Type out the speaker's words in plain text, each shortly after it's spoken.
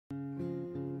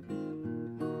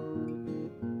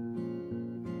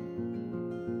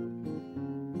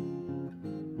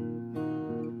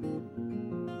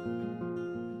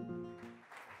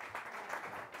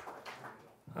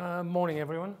Morning,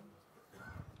 everyone.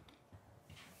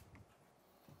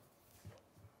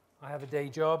 I have a day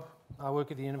job. I work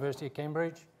at the University of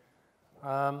Cambridge.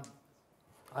 I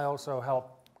also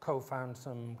help co-found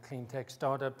some clean tech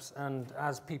startups, and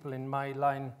as people in my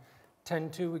line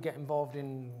tend to, we get involved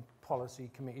in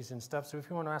policy committees and stuff. So if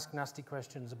you want to ask nasty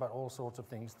questions about all sorts of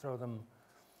things, throw them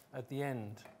at the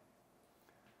end.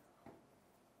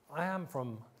 I am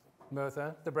from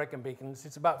Merthyr, the Brecon Beacons.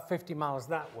 It's about 50 miles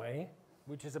that way,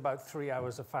 which is about 3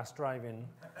 hours of fast driving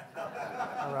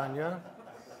around here.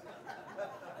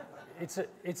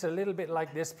 It's a little bit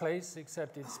like this place,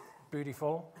 except it's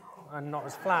beautiful and not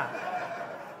as flat.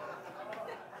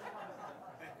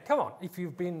 Come on, if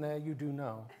you've been there, you do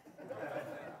know.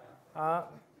 I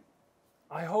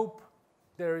hope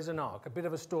there is an arc, a bit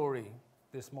of a story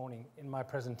this morning in my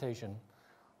presentation.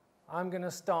 I'm going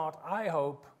to start, I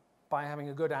hope, by having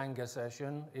a good anger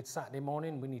session. It's Saturday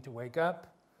morning, we need to wake up.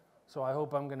 So I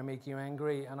hope I'm going to make you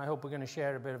angry, and I hope we're going to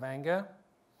share a bit of anger.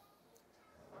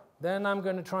 Then I'm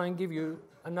going to try and give you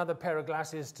another pair of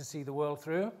glasses to see the world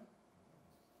through.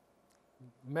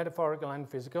 Metaphorical and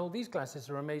physical. These glasses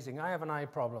are amazing. I have an eye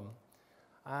problem,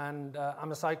 and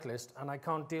I'm a cyclist, and I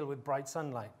can't deal with bright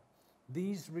sunlight.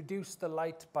 These reduce the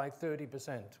light by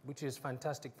 30%, which is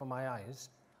fantastic for my eyes,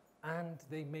 and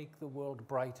they make the world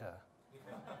brighter.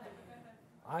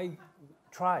 I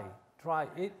try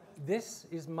it. This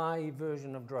is my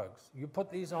version of drugs. You put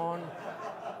these on,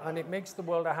 and it makes the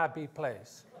world a happy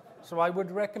place. So I would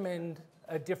recommend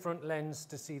a different lens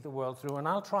to see the world through, and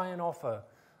I'll try and offer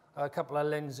a couple of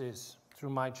lenses through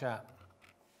my chat.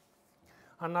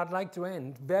 And I'd like to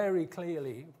end very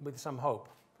clearly with some hope.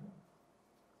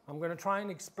 I'm going to try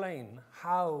and explain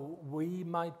how we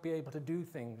might be able to do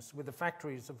things with the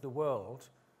factories of the world.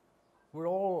 We're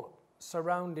all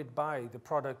surrounded by the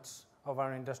products of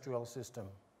our industrial system.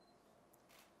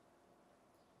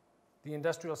 The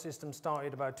industrial system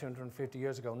started about 250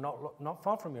 years ago, not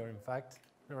far from here, in fact.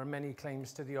 There are many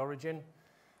claims to the origin.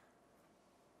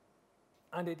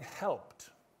 And it helped.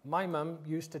 My mum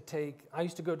used to I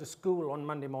used to go to school on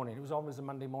Monday morning. It was always a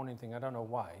Monday morning thing, I don't know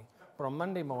why. But on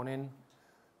Monday morning,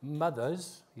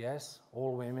 mothers, yes,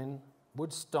 all women,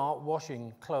 would start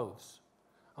washing clothes.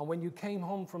 And when you came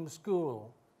home from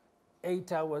school,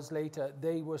 8 hours later,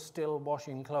 they were still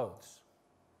washing clothes.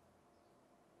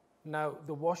 Now,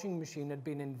 the washing machine had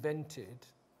been invented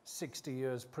 60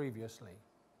 years previously.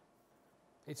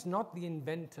 It's not the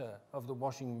inventor of the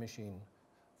washing machine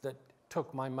that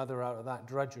took my mother out of that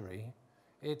drudgery.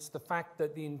 It's the fact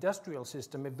that the industrial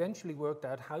system eventually worked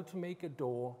out how to make a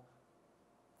door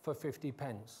for 50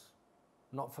 pence,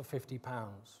 not for 50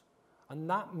 pounds. And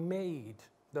that made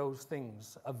those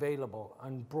things available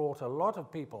and brought a lot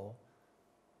of people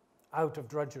out of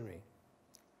drudgery.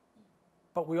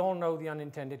 But we all know the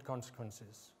unintended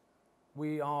consequences.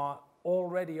 We are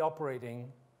already operating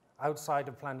outside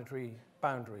of planetary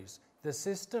boundaries. The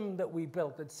system that we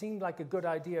built that seemed like a good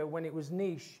idea when it was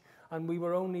niche and we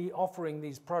were only offering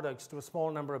these products to a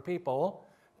small number of people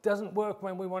doesn't work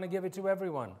when we want to give it to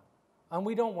everyone. And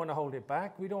we don't want to hold it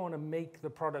back. We don't want to make the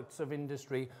products of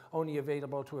industry only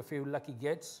available to a few lucky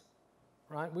gits,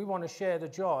 right? We want to share the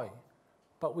joy,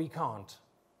 but we can't.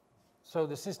 So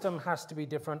the system has to be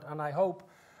different, and I hope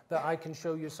that I can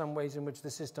show you some ways in which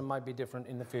the system might be different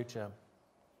in the future.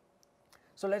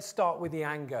 So let's start with the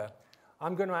anger.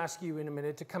 I'm going to ask you in a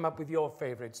minute to come up with your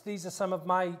favorites. These are some of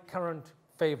my current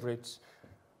favorites.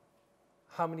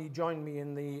 How many join me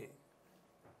in the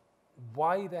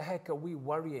why the heck are we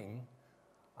worrying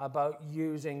about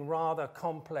using rather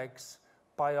complex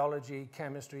biology,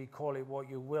 chemistry, call it what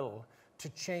you will, to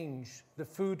change the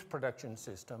food production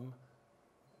system,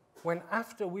 when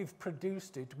after we've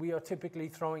produced it, we are typically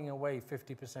throwing away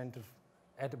 50% of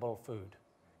edible food.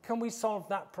 Can we solve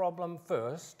that problem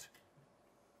first?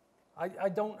 I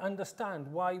don't understand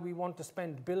why we want to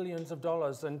spend billions of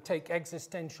dollars and take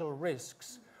existential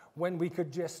risks when we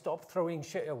could just stop throwing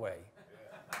shit away,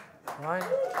 right?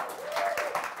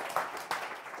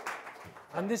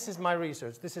 And this is my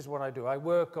research. This is what I do. I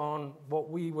work on what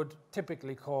we would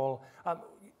typically call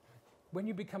when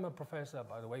you become a professor,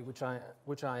 by the way,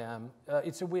 which I am,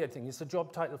 it's a weird thing. It's a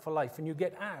job title for life. And you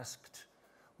get asked,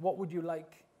 what would you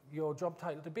like your job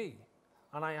title to be?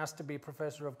 And I asked to be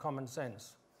Professor of Common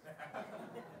Sense.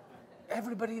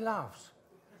 Everybody laughs.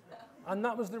 And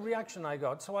that was the reaction I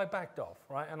got, so I backed off,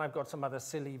 right? And I've got some other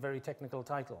silly, very technical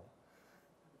title.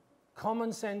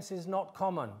 Common sense is not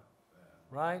common,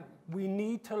 right? We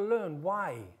need to learn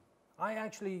why.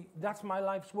 That's my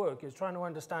life's work, is trying to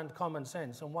understand common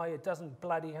sense and why it doesn't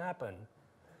bloody happen.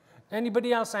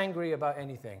 Anybody else angry about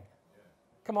anything?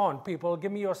 Come on, people,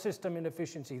 give me your system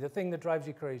inefficiency, the thing that drives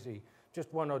you crazy.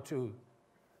 Just one or two.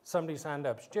 Somebody's hand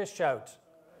up. Just shout.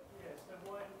 Yeah, so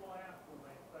why Apple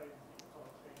make phones that you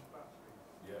can't change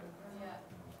batteries?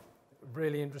 Yeah.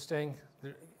 Really interesting.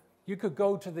 You could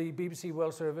go to the BBC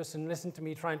World Service and listen to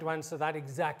me trying to answer that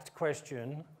exact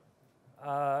question,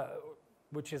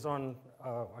 which is on,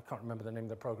 I can't remember the name of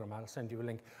the program, I'll send you a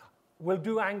link. We'll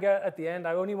do anger at the end.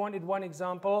 I only wanted one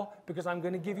example because I'm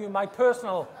going to give you my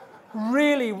personal,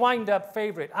 really wind-up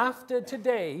favorite. After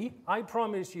today, I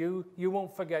promise you, you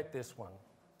won't forget this one.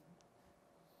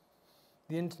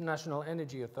 The International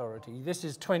Energy Authority, this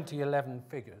is 2011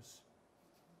 figures.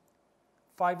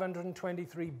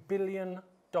 $523 billion.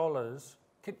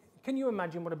 Can you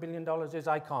imagine what $1 billion is?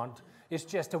 I can't. It's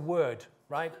just a word,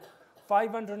 right?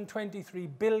 $523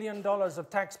 billion of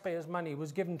taxpayers' money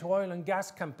was given to oil and gas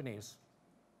companies.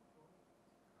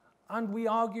 And we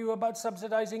argue about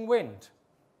subsidizing wind.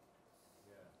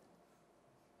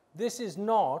 This is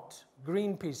not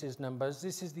Greenpeace's numbers.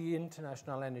 This is the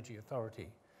International Energy Authority.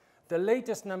 The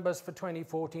latest numbers for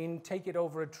 2014 take it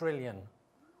over $1 trillion.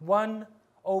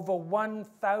 Over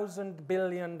 $1,000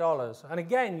 billion. And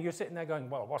again, you're sitting there going,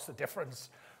 well, what's the difference,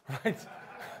 right?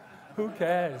 Who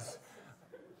cares?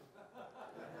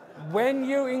 When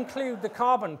you include the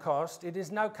carbon cost, it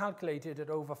is now calculated at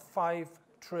over $5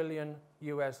 trillion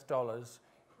US dollars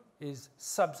is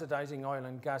subsidizing oil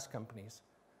and gas companies.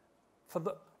 For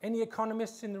any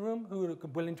economists in the room who are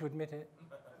willing to admit it?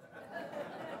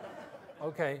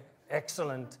 Okay,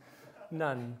 excellent.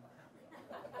 None.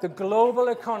 The global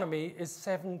economy is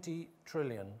 70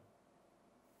 trillion.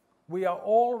 We are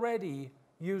already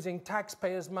using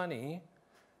taxpayers' money.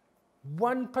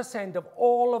 1% of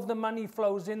all of the money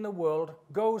flows in the world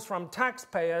goes from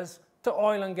taxpayers to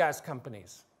oil and gas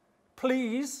companies.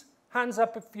 Please, hands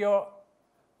up if you're,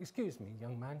 excuse me,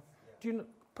 young man, do you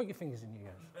put your fingers in your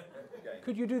ears.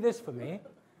 Could you do this for me?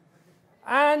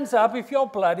 Hands up if you're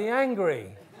bloody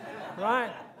angry,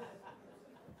 right?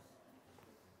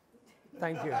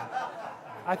 Thank you.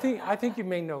 I think you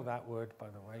may know that word, by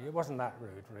the way. It wasn't that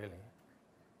rude, really.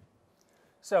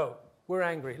 So, we're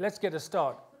angry. Let's get a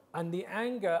start. And the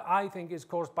anger, I think, is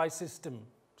caused by system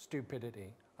stupidity.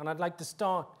 And I'd like to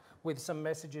start with some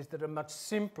messages that are much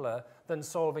simpler than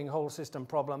solving whole system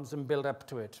problems and build up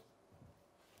to it.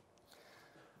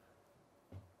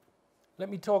 Let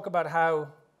me talk about how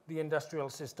the industrial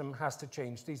system has to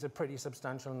change. These are pretty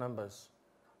substantial numbers.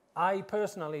 I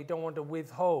personally don't want to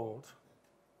withhold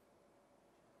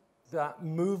that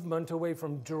movement away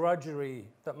from drudgery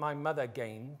that my mother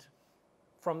gained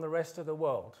from the rest of the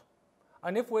world.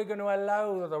 And if we're going to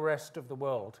allow the rest of the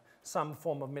world some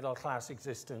form of middle-class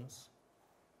existence,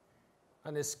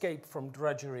 an escape from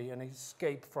drudgery, an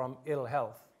escape from ill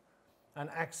health, and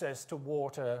access to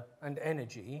water and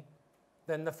energy,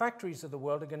 then the factories of the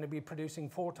world are going to be producing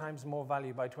 4 times more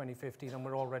value by 2050 than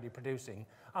we're already producing.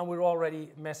 And we're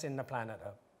already messing the planet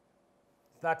up.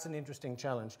 That's an interesting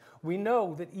challenge. We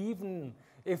know that even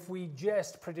if we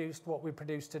just produced what we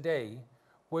produce today,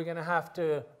 we're going to have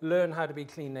to learn how to be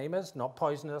clean neighbors, not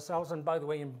poison ourselves. And by the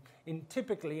way,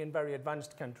 typically in very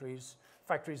advanced countries,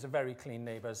 factories are very clean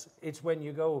neighbors. It's when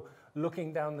you go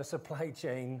looking down the supply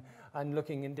chain and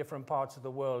looking in different parts of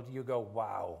the world, you go,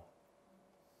 wow.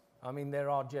 I mean,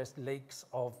 there are just lakes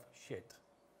of shit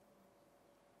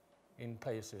in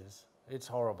places. It's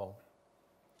horrible.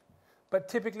 But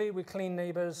typically, we're clean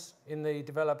neighbors in the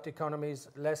developed economies,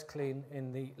 less clean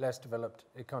in the less developed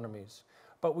economies.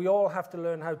 But we all have to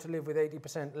learn how to live with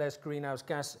 80% less greenhouse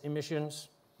gas emissions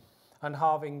and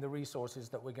halving the resources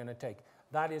that we're going to take.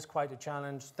 That is quite a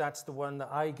challenge. That's the one that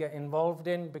I get involved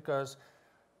in because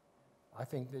I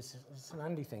think this is an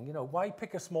Andy thing. You know, why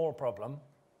pick a small problem?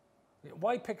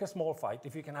 Why pick a small fight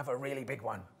if you can have a really big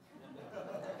one?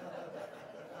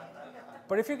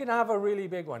 But if you can have a really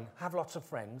big one, have lots of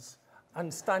friends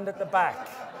and stand at the back.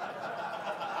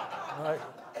 Right?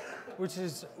 Which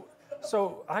is,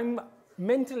 so I'm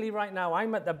mentally right now,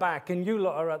 I'm at the back and you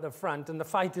lot are at the front and the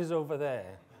fight is over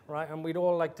there, right? And we'd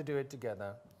all like to do it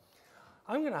together.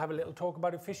 I'm going to have a little talk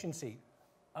about efficiency.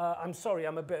 I'm sorry,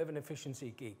 I'm a bit of an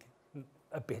efficiency geek.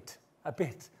 A bit,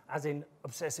 as in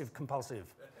obsessive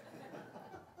compulsive.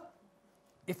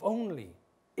 If only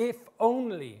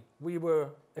we were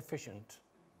efficient,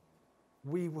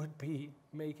 we would be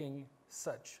making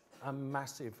such a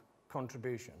massive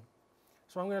contribution.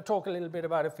 So I'm going to talk a little bit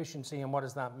about efficiency and what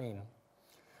does that mean.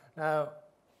 Now,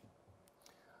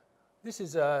 this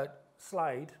is a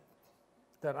slide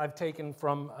that I've taken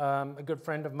from a good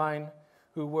friend of mine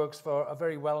who works for a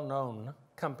very well-known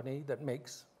company that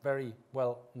makes very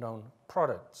well-known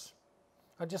products.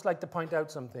 I'd just like to point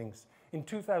out some things. In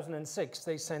 2006,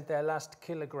 they sent their last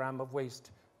kilogram of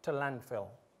waste to landfill.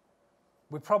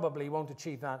 We probably won't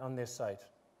achieve that on this site.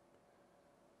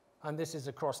 And this is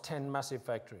across 10 massive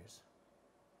factories.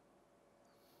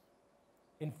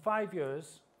 In 5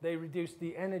 years, they reduced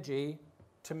the energy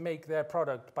to make their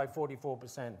product by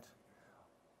 44%.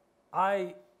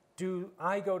 I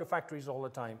go to factories all the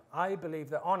time. I believe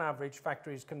that on average,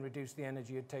 factories can reduce the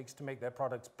energy it takes to make their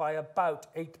products by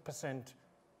about 8%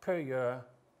 per year,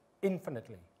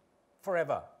 infinitely,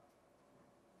 forever.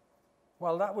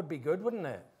 Well, that would be good, wouldn't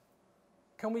it?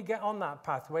 Can we get on that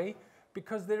pathway?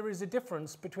 Because there is a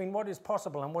difference between what is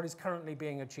possible and what is currently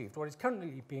being achieved. What is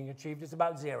currently being achieved is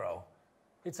about 0.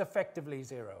 It's effectively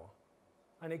 0.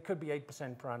 And it could be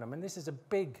 8% per annum. And this is a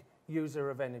big user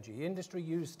of energy. Industry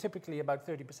uses typically about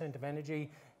 30% of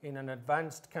energy in an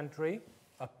advanced country,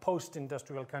 a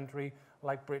post-industrial country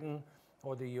like Britain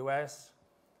or the US.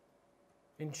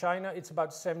 In China, it's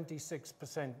about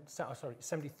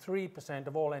 73%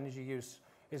 of all energy use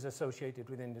is associated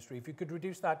with industry. If you could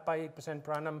reduce that by 8%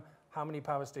 per annum, how many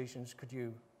power stations could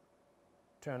you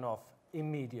turn off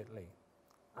immediately?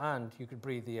 And you could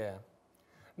breathe the air.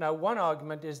 Now, one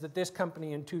argument is that this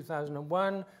company in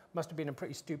 2001 must have been a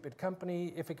pretty stupid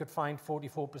company if it could find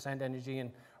 44% energy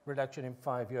in reduction in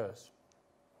 5 years.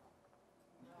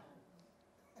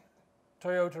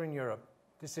 Toyota in Europe.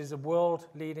 This is a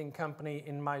world-leading company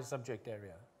in my subject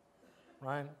area,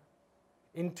 right?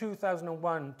 In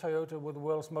 2001, Toyota were the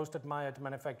world's most admired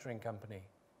manufacturing company.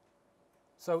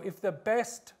 So if the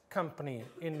best company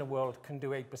in the world can do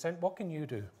 8%, what can you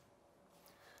do?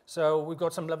 So we've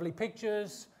got some lovely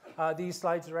pictures. These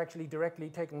slides are actually directly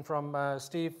taken from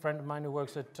Steve, a friend of mine who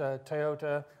works at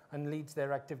Toyota and leads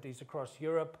their activities across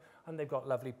Europe. And they've got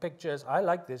lovely pictures. I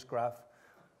like this graph.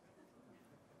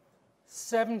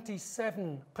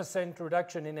 77%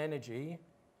 reduction in energy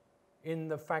in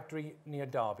the factory near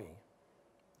Derby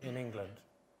in England.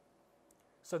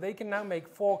 So they can now make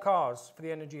 4 cars for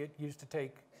the energy it used to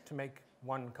take to make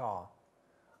 1 car.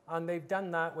 And they've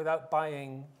done that without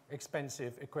buying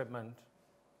expensive equipment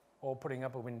or putting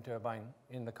up a wind turbine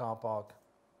in the car park.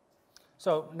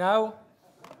 So now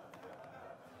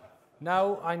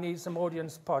I need some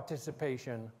audience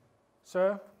participation.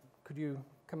 Sir, could you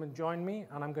come and join me?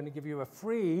 And I'm going to give you a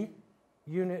free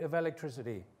unit of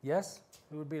electricity. Yes?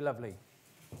 It would be lovely.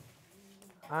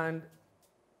 And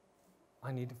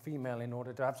I need a female in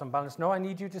order to have some balance. No, I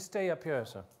need you to stay up here,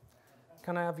 sir.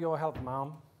 Can I have your help,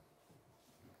 ma'am?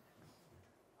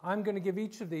 I'm going to give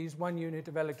each of these 1 unit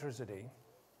of electricity,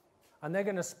 and they're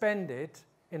going to spend it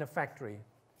in a factory.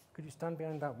 Could you stand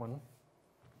behind that one?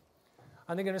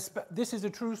 And they're going to this is a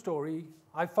true story.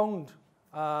 I phoned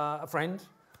a friend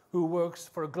who works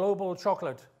for a global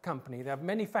chocolate company. They have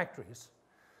many factories.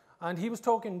 And he was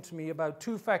talking to me about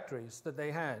 2 factories that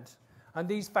they had. And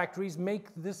these factories make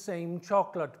the same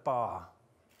chocolate bar.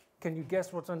 Can you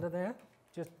guess what's under there?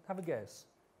 Just have a guess.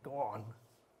 Go on.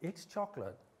 It's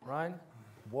chocolate, right?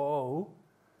 Whoa.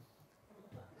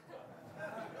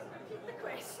 Repeat the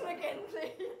question again,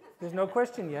 please. There's no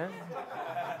question yet.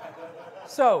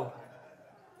 So,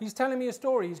 he's telling me a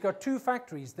story. He's got 2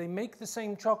 factories. They make the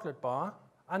same chocolate bar,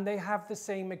 and they have the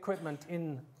same equipment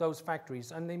in those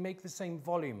factories, and they make the same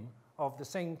volume of the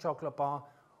same chocolate bar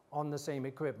on the same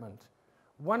equipment.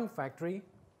 One factory,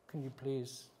 can you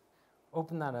please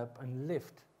open that up and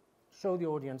lift? Show the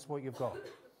audience what you've got.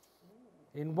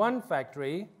 In one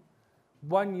factory,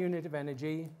 1 unit of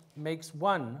energy makes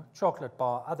 1 chocolate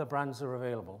bar. Other brands are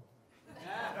available.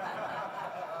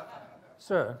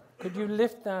 Sir, could you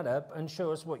lift that up and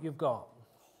show us what you've got?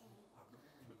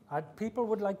 People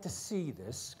would like to see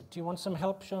this. Do you want some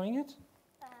help showing it?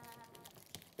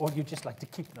 Or you just like to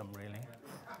keep them, really?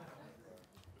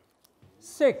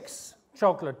 6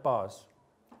 chocolate bars.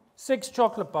 6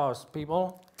 chocolate bars,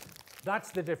 people.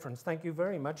 That's the difference. Thank you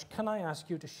very much. Can I ask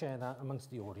you to share that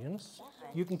amongst the audience?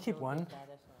 You can keep one.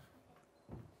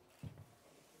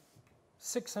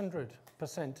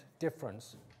 600%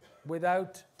 difference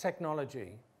without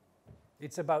technology.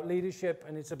 It's about leadership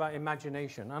and it's about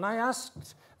imagination. And I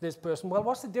asked this person, well,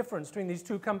 what's the difference between these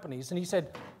 2 companies? And he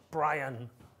said, Brian.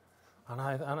 And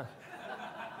I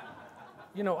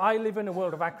you know, I live in a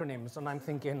world of acronyms, and I'm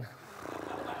thinking,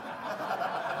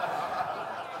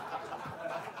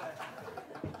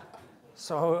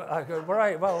 so I go,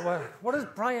 right, well, what does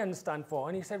Brian stand for?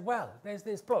 And he said, well, there's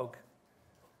this bloke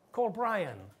called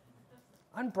Brian.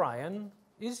 And Brian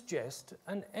is just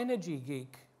an energy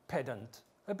geek pedant,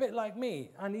 a bit like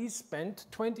me. And he's spent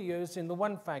 20 years in the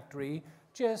one factory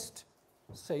just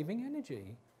saving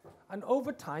energy. And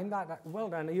over time, well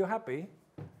done, are you happy?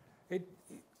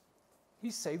 He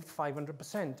saved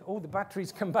 500%. Oh, the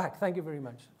batteries come back. Thank you very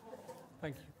much.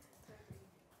 Thank you.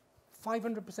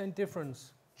 500%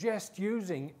 difference just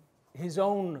using his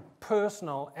own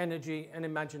personal energy and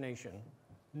imagination,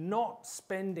 not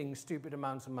spending stupid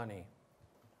amounts of money.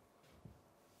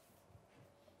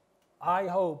 I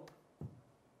hope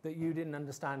that you didn't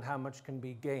understand how much can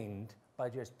be gained by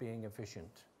just being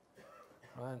efficient.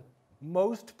 Right?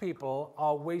 Most people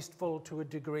are wasteful to a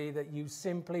degree that you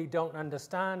simply don't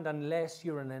understand unless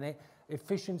you're an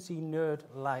efficiency nerd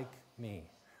like me.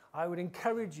 I would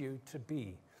encourage you to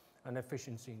be an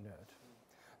efficiency nerd.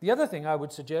 The other thing I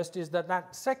would suggest is that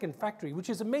that second factory, which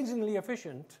is amazingly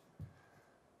efficient,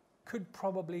 could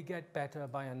probably get better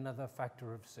by another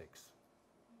factor of 6.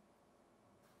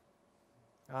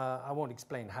 I won't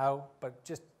explain how, but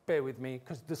just bear with me,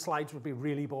 because the slides would be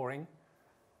really boring.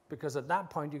 Because at that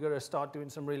point, you've got to start doing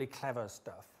some really clever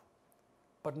stuff.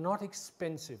 But not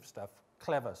expensive stuff,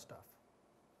 clever stuff.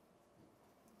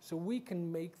 So we can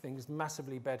make things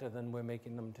massively better than we're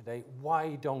making them today.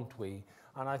 Why don't we?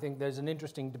 And I think there's an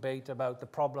interesting debate about the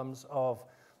problems of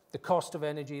the cost of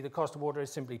energy. The cost of water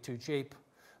is simply too cheap.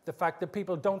 The fact that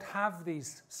people don't have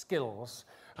these skills.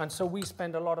 And so we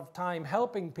spend a lot of time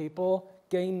helping people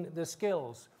gain the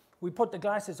skills. We put the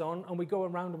glasses on and we go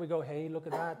around and we go, hey, look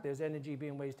at that, there's energy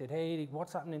being wasted. Hey,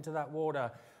 what's happening to that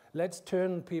water? Let's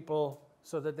turn people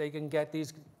so that they can get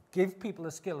these, give people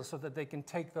the skills so that they can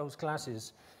take those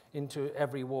classes into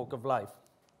every walk of life.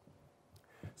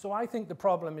 So I think the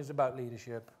problem is about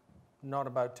leadership, not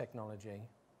about technology.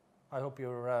 I hope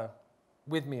you're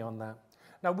with me on that.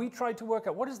 Now, we tried to work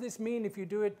out, what does this mean if you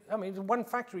do it? I mean, one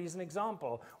factory is an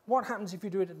example. What happens if you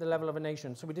do it at the level of a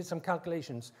nation? So we did some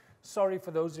calculations. Sorry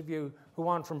for those of you who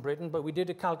aren't from Britain, but we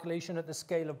did a calculation at the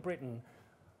scale of Britain.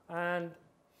 And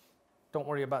don't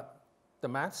worry about the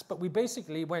maths, but we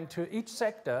basically went to each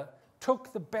sector,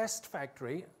 took the best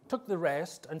factory, took the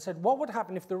rest, and said, what would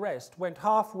happen if the rest went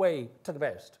halfway to the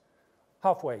best?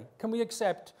 Halfway. Can we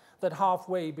accept that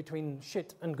halfway between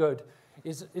shit and good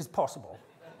is possible,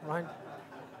 right?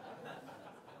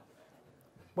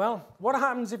 Well, what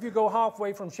happens if you go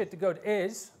halfway from shit to good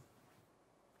is,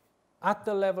 at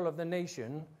the level of the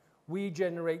nation, we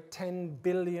generate £10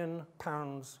 billion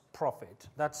profit.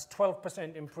 That's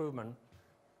 12% improvement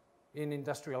in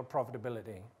industrial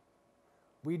profitability.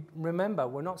 Remember,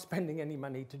 we're not spending any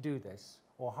money to do this,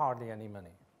 or hardly any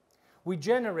money. We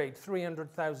generate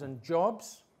 300,000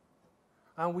 jobs,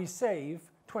 and we save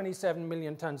 27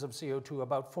 million tons of CO2,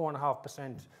 about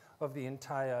 4.5% of the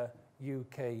entire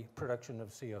UK production of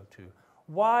CO2.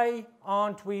 Why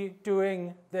aren't we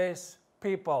doing this,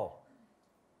 people?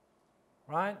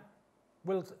 Right?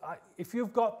 If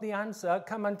you've got the answer,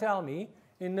 come and tell me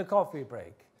in the coffee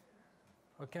break.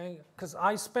 Okay? Because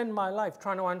I spend my life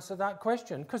trying to answer that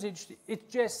question, because it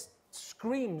just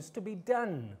screams to be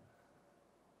done.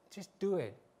 Just do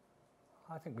it.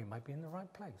 I think we might be in the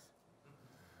right place.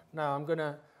 Now, I'm going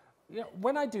to,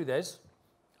 when I do this,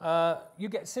 you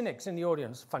get cynics in the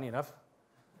audience, funny enough,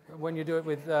 when you do it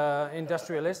with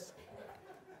industrialists.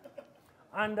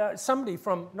 And somebody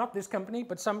from, not this company,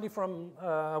 but somebody from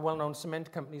a well-known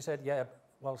cement company said, yeah,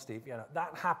 well, Steve,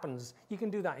 that happens. You can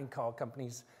do that in car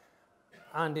companies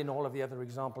and in all of the other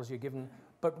examples you're given.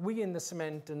 But we in the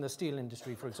cement and the steel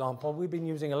industry, for example, we've been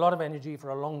using a lot of energy for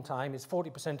a long time. It's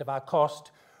 40% of our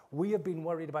cost. We have been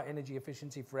worried about energy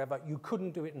efficiency forever. You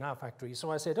couldn't do it in our factory.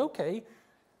 So I said, okay,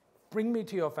 bring me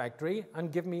to your factory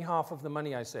and give me half of the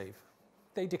money I save.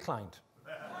 They declined.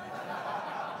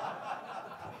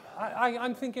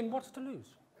 I'm thinking, what's to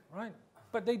lose, right?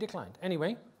 But they declined.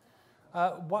 Anyway,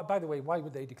 by the way, why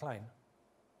would they decline?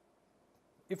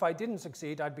 If I didn't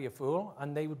succeed, I'd be a fool,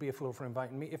 and they would be a fool for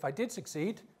inviting me. If I did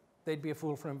succeed, they'd be a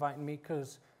fool for inviting me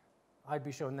because I'd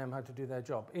be showing them how to do their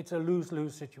job. It's a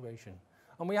lose-lose situation.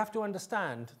 And we have to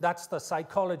understand that's the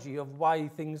psychology of why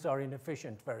things are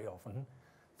inefficient very often.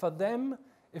 For them,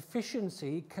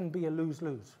 efficiency can be a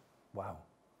lose-lose. Wow.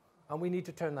 And we need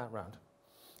to turn that around.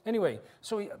 Anyway,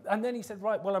 and then he said,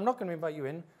 right, well, I'm not going to invite you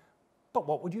in, but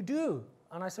what would you do?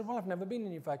 And I said, well, I've never been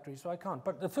in your factory, so I can't.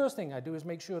 But the first thing I do is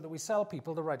make sure that we sell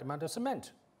people the right amount of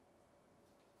cement.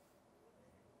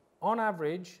 On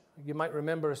average, you might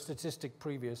remember a statistic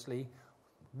previously,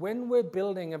 when we're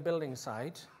building a building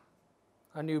site,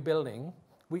 a new building,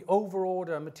 we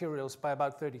overorder materials by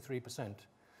about 33%.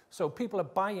 So people are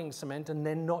buying cement and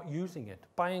then not using it,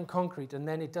 buying concrete and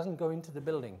then it doesn't go into the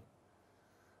building.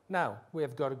 Now, we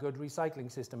have got a good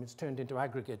recycling system. It's turned into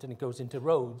aggregate and it goes into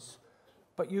roads.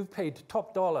 But you've paid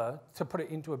top dollar to put it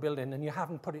into a building and you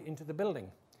haven't put it into the building.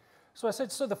 So I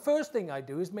said, so the first thing I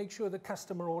do is make sure the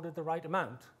customer ordered the right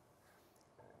amount.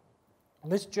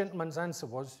 This gentleman's answer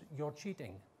was, "You're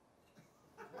cheating."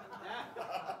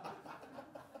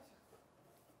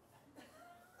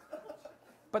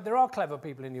 But there are clever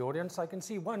people in the audience. I can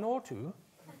see one or two.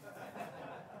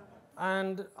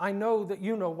 And I know that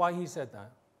you know why he said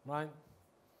that, right?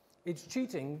 It's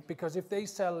cheating because if they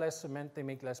sell less cement, they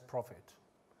make less profit.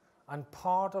 And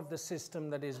part of the system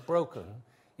that is broken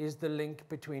is the link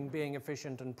between being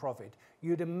efficient and profit.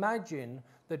 You'd imagine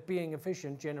that being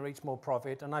efficient generates more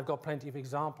profit, and I've got plenty of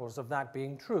examples of that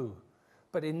being true.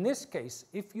 But in this case,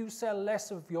 if you sell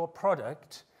less of your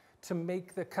product to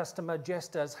make the customer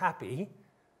just as happy,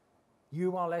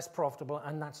 you are less profitable,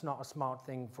 and that's not a smart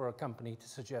thing for a company to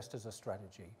suggest as a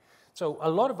strategy. So a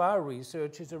lot of our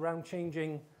research is around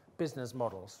changing business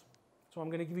models. So I'm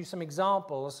going to give you some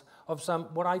examples of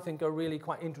some what I think are really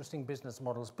quite interesting business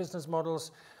models. Business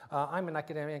models, I'm an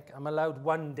academic, I'm allowed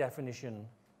one definition,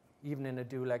 even in a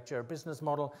duel lecture. A business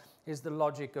model is the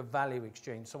logic of value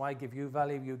exchange. So I give you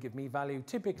value, you give me value.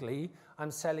 Typically,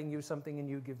 I'm selling you something and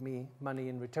you give me money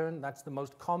in return. That's the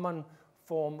most common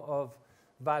form of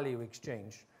value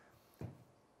exchange.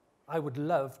 I would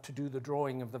love to do the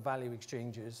drawing of the value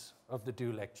exchanges of the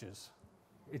duel lectures.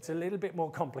 It's a little bit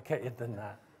more complicated than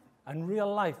that. And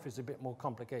real life is a bit more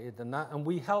complicated than that. And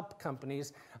we help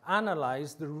companies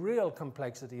analyze the real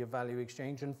complexity of value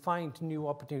exchange and find new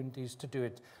opportunities to do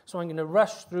it. So I'm going to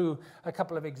rush through a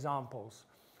couple of examples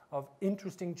of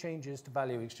interesting changes to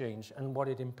value exchange and what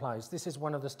it implies. This is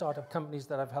one of the startup companies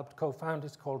that I've helped co-found.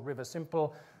 It's called River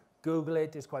Simple. Google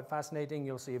it, it's quite fascinating.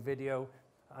 You'll see a video.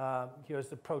 Here's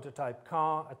the prototype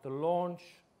car at the launch.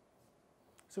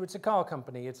 So it's a car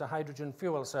company. It's a hydrogen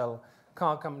fuel cell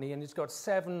car company, and it's got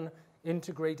 7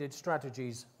 integrated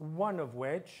strategies, one of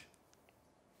which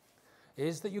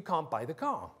is that you can't buy the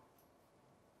car.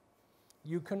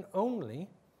 You can only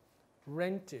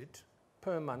rent it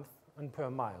per month and per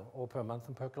mile, or per month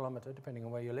and per kilometer, depending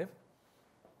on where you live.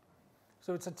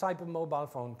 So it's a type of mobile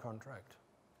phone contract.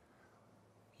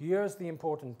 Here's the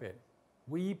important bit.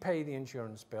 We pay the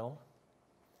insurance bill,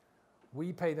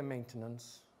 we pay the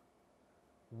maintenance,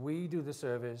 we do the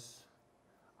service,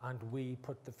 and we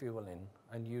put the fuel in,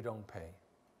 and you don't pay.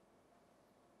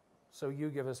 So you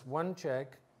give us one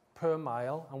check per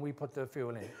mile, and we put the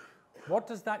fuel in. What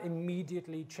does that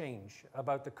immediately change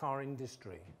about the car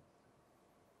industry?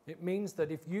 It means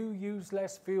that if you use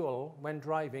less fuel when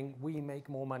driving, we make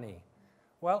more money.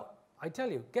 Well, I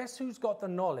tell you, guess who's got the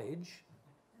knowledge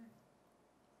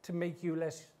to make you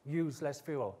use less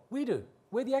fuel? We do.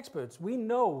 We're the experts. We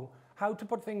know how to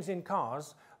put things in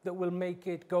cars that will make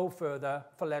it go further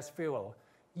for less fuel.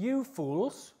 You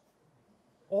fools,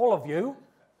 all of you,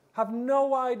 have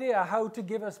no idea how to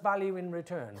give us value in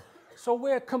return. So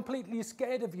we're completely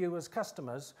scared of you as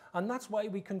customers, and that's why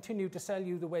we continue to sell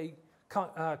you the way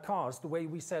cars the way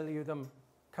we sell you them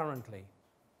currently.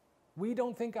 We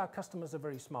don't think our customers are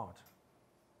very smart.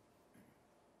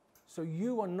 So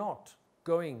you are not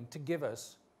going to give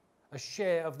us a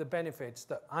share of the benefits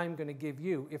that I'm going to give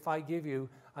you if I give you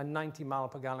a 90 mile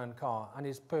per gallon car, and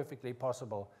it's perfectly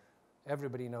possible.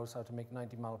 Everybody knows how to make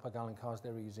 90 mile per gallon cars.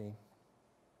 They're easy.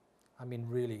 I mean,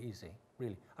 really easy.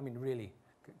 Really. I mean, really.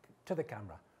 To the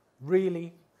camera.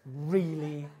 Really,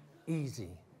 really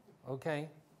easy. Okay?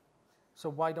 So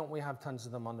why don't we have tons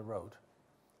of them on the road?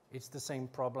 It's the same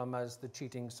problem as the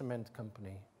cheating cement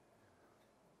company.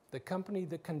 The company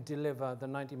that can deliver the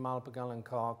 90 mile per gallon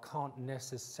car can't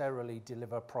necessarily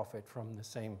deliver profit from the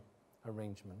same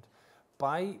arrangement.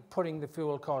 By putting the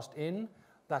fuel cost in,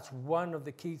 that's one of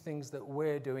the key things that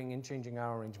we're doing in changing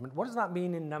our arrangement. What does that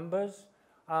mean in numbers?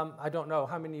 I don't know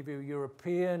how many of you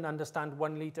European understand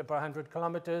 1 litre per 100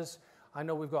 kilometers. I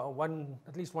know we've got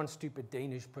at least one stupid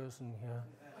Danish person here.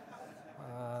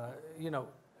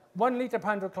 1 litre per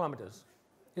 100 kilometers.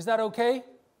 Is that okay?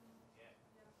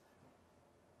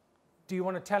 Do you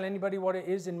want to tell anybody what it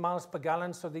is in miles per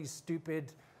gallon so these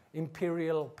stupid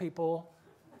imperial people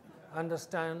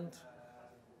understand?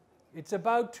 It's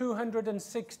about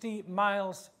 260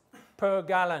 miles per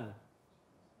gallon.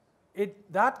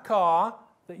 That car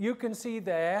that you can see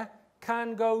there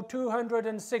can go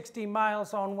 260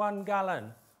 miles on 1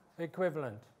 gallon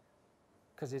equivalent,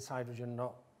 because it's hydrogen,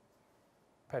 not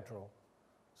petrol.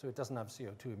 So it doesn't have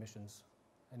CO2 emissions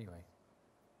anyway.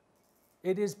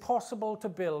 It is possible to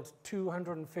build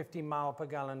 250 mile per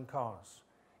gallon cars.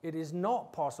 It is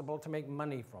not possible to make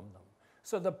money from them.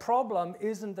 So the problem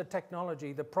isn't the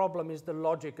technology, the problem is the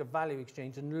logic of value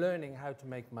exchange and learning how to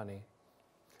make money.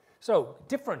 So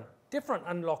different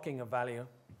unlocking of value.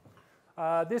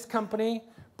 This company,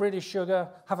 British Sugar,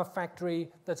 have a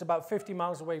factory that's about 50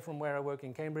 miles away from where I work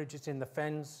in Cambridge. It's in the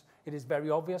Fens. It is very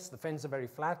obvious. The Fens are very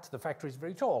flat. The factory is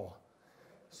very tall.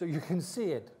 So you can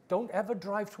see it. Don't ever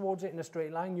drive towards it in a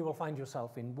straight line. You will find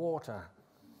yourself in water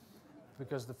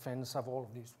because the fens have all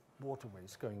of these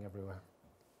waterways going everywhere.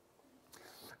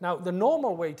 Now, the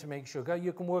normal way to make sugar,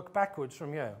 you can work backwards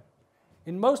from here.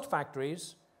 In most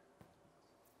factories,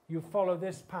 you follow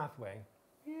this pathway.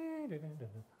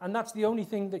 And that's the only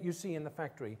thing that you see in the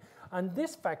factory. And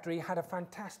this factory had a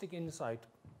fantastic insight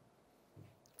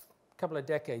a couple of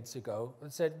decades ago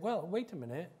that said, well, wait a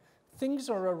minute, things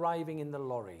are arriving in the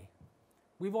lorry.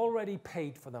 We've already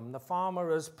paid for them. The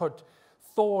farmer has put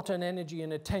thought and energy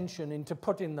and attention into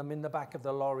putting them in the back of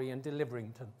the lorry and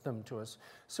delivering them to us.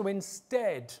 So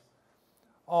instead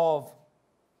of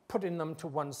putting them to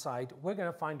one side, we're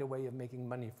going to find a way of making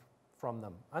money from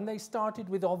them. And they started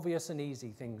with obvious and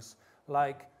easy things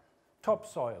like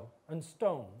topsoil and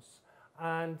stones.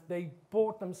 And they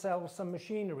bought themselves some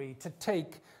machinery to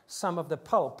take some of the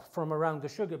pulp from around the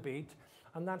sugar beet,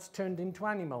 and that's turned into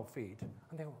animal feed.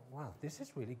 And they went, wow, this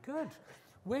is really good.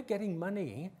 We're getting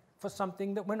money for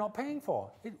something that we're not paying for.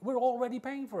 We're already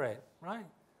paying for it, right?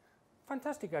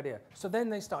 Fantastic idea. So then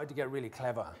they started to get really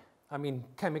clever. I mean,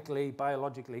 chemically,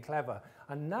 biologically clever.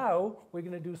 And now we're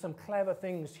going to do some clever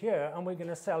things here, and we're going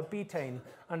to sell betaine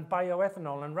and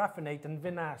bioethanol and raffinate and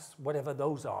vinasse, whatever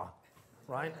those are,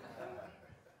 right?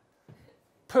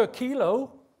 Per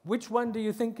kilo, which one do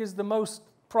you think is the most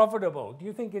profitable? Do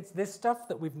you think it's this stuff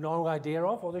that we've no idea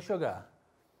of, or the sugar?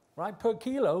 Right? Per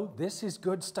kilo, this is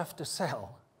good stuff to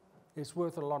sell. It's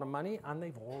worth a lot of money, and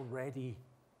they've already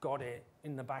got it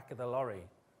in the back of the lorry.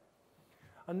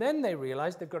 And then they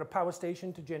realized they've got a power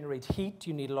station to generate heat.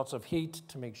 You need lots of heat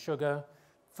to make sugar.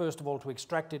 First of all, to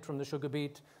extract it from the sugar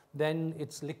beet. Then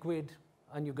it's liquid,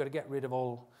 and you've got to get rid of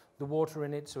all the water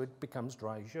in it so it becomes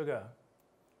dry sugar.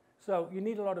 So you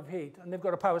need a lot of heat, and they've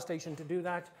got a power station to do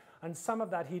that. And some of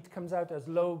that heat comes out as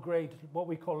low-grade, what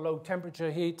we call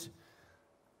low-temperature heat.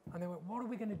 And they went, what are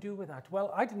we going to do with that?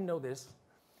 Well, I didn't know this.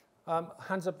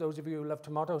 Hands up those of you who love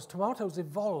tomatoes. Tomatoes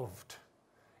evolved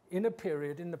in a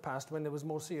period in the past when there was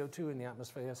more CO2 in the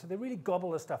atmosphere. So they really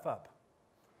gobble the stuff up.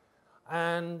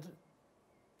 And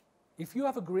if you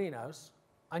have a greenhouse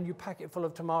and you pack it full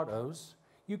of tomatoes,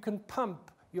 you can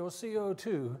pump your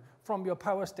CO2 from your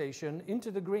power station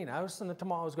into the greenhouse, and the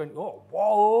tomatoes going, oh,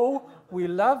 whoa, we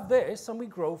love this, and we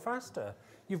grow faster.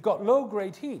 You've got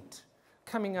low-grade heat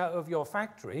coming out of your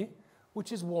factory,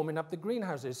 which is warming up the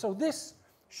greenhouses. So this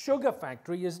sugar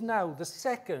factory is now the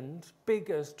second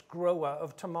biggest grower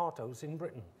of tomatoes in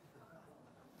Britain.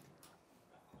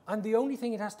 And the only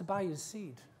thing it has to buy is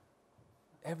seed.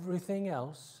 Everything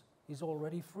else is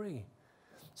already free.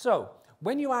 So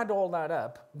when you add all that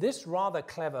up, this rather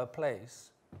clever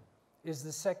place is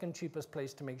the second cheapest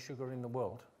place to make sugar in the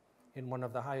world, in one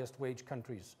of the highest wage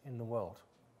countries in the world.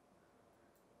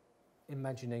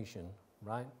 Imagination,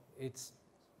 right? It's,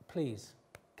 please,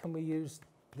 can we use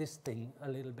this thing a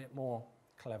little bit more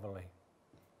cleverly?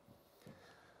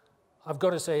 I've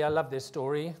got to say, I love this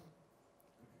story.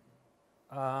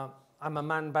 I'm a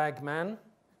man-bag man,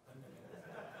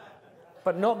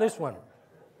 but not this one,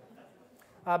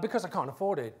 because I can't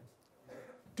afford it.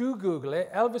 Do Google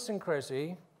it, Elvis and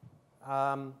Cressy.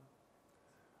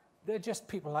 They're just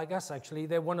people like us, actually.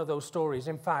 They're one of those stories.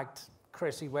 In fact,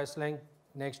 Cressy Westling,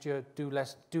 next year, do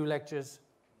lectures.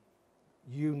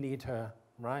 You need her,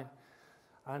 right?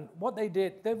 And what they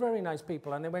did, they're very nice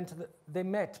people, and they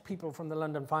met people from the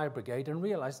London Fire Brigade and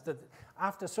realized that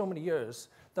after so many years,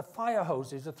 the fire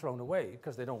hoses are thrown away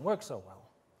because they don't work so well.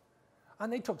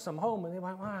 And they took some home, and they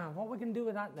went, wow, what are we going to do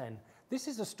with that then? This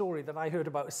is a story that I heard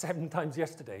about 7 times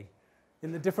yesterday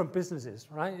in the different businesses,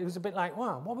 right? It was a bit like,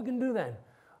 wow, what are we going to do then?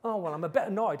 Oh, well, I'm a bit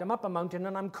annoyed. I'm up a mountain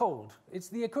and I'm cold. It's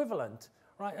the equivalent,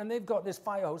 right? And they've got this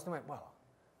fire hose, and they went, well,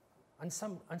 and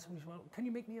somebody said, well, can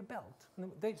you make me a belt?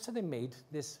 And so they made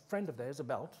this friend of theirs a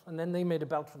belt, and then they made a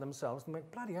belt for themselves, and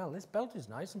went, bloody hell, this belt is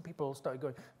nice. And people started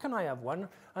going, can I have one?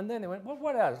 And then they went, well,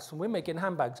 what else? And we're making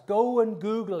handbags. Go and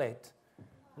Google it,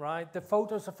 right? The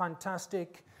photos are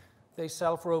fantastic. They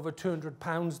sell for over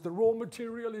 £200. The raw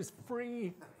material is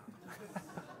free.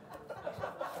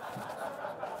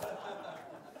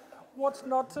 What's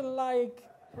not to like,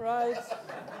 right?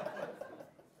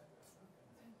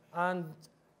 And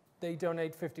they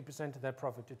donate 50% of their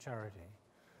profit to charity.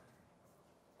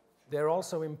 They're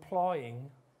also employing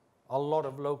a lot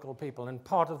of local people, and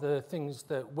part of the things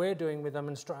that we're doing with them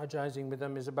and strategizing with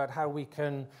them is about how we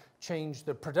can change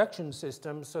the production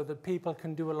system so that people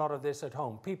can do a lot of this at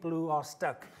home. People who are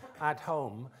stuck at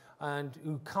home and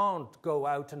who can't go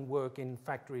out and work in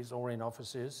factories or in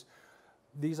offices.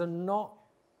 These are not,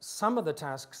 some of the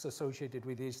tasks associated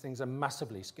with these things are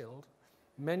massively skilled.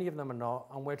 Many of them are not,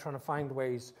 and we're trying to find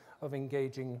ways of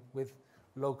engaging with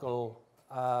local,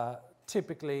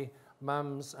 typically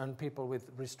mums and people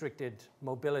with restricted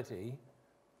mobility,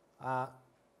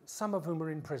 some of whom are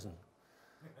in prison,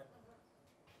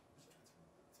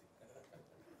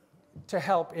 to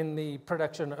help in the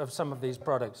production of some of these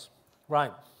products.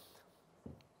 Right.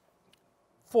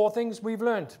 4 things we've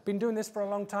learned. Been doing this for a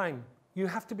long time. You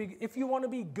have to be, if you want to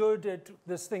be good at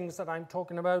these things that I'm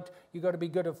talking about, you've got to be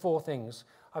good at 4 things.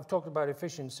 I've talked about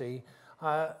efficiency.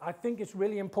 I think it's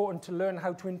really important to learn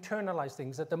how to internalize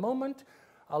things. At the moment,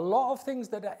 a lot of things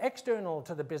that are external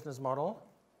to the business model,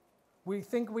 we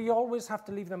think we always have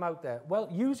to leave them out there. Well,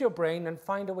 use your brain and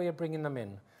find a way of bringing them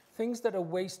in. Things that are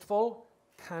wasteful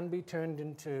can be turned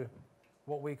into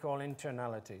what we call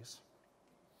internalities.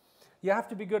 You have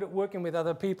to be good at working with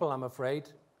other people, I'm afraid,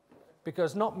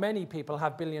 because not many people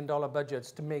have billion-dollar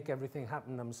budgets to make everything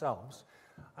happen themselves.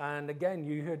 And again,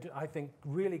 you heard, I think,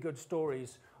 really good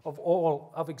stories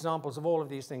of examples of all of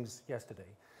these things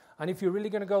yesterday. And if you're really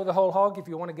going to go the whole hog, if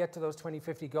you want to get to those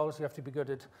 2050 goals, you have to be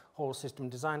good at whole system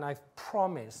design. I've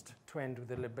promised to end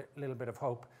with a little bit of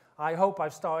hope. I hope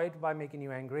I've started by making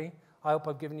you angry. I hope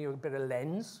I've given you a bit of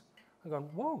lens. I've gone,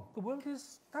 whoa, the world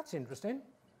that's interesting.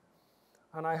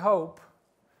 And I hope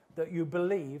that you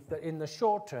believe that in the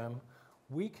short term,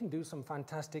 we can do some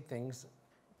fantastic things.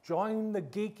 Join the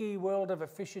geeky world of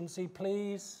efficiency,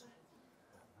 please,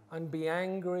 and be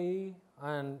angry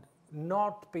and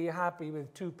not be happy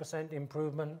with 2%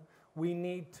 improvement. We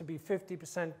need to be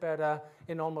 50% better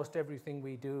in almost everything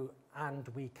we do, and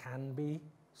we can be,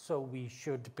 so we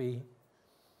should be.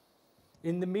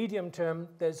 In the medium term,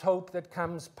 there's hope that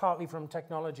comes partly from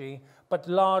technology, but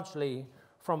largely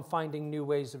from finding new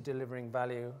ways of delivering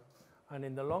value. And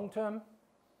in the long term,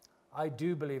 I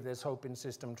do believe there's hope in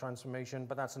system transformation,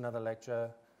 but that's another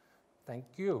lecture. Thank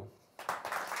you.